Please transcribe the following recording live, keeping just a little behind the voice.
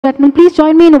Gentlemen, please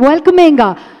join me in welcoming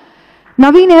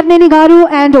Naveen Yerneni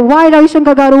garu and Y.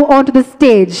 Ravishankar garu onto the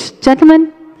stage.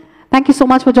 Gentlemen, thank you so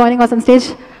much for joining us on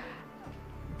stage.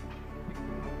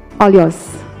 All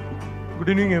yours. Good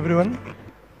evening, everyone.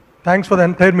 Thanks for the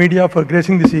entire media for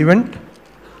gracing this event.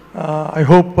 I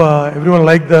hope everyone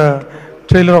liked the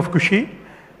trailer of KUSHI.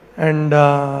 And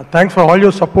thanks for all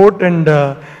your support, and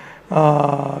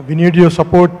we need your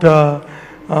support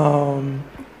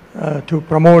to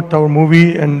promote our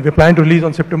movie, and we plan to release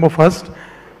on September 1st,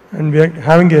 and we are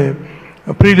having a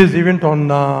pre-release event on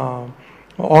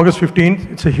August 15th.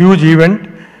 It's a huge event,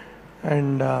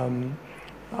 and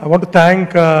I want to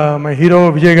thank my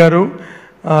hero Vijay garu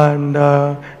and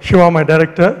Shiva, my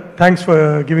director. Thanks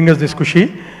for giving us this KUSHI,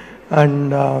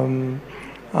 and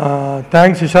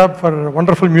thanks Ishab for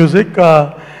wonderful music.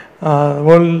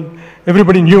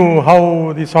 Everybody knew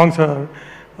how the songs are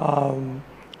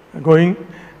going.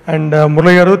 And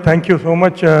Murali garu, thank you so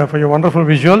much for your wonderful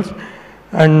visuals.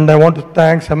 And I want to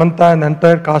thank Samantha and the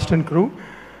entire cast and crew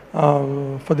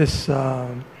for this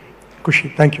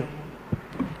KUSHI. Thank you.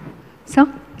 So,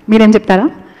 Meerem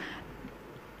cheptara?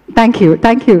 Thank you.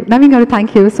 Naveen garu,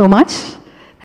 thank you so much.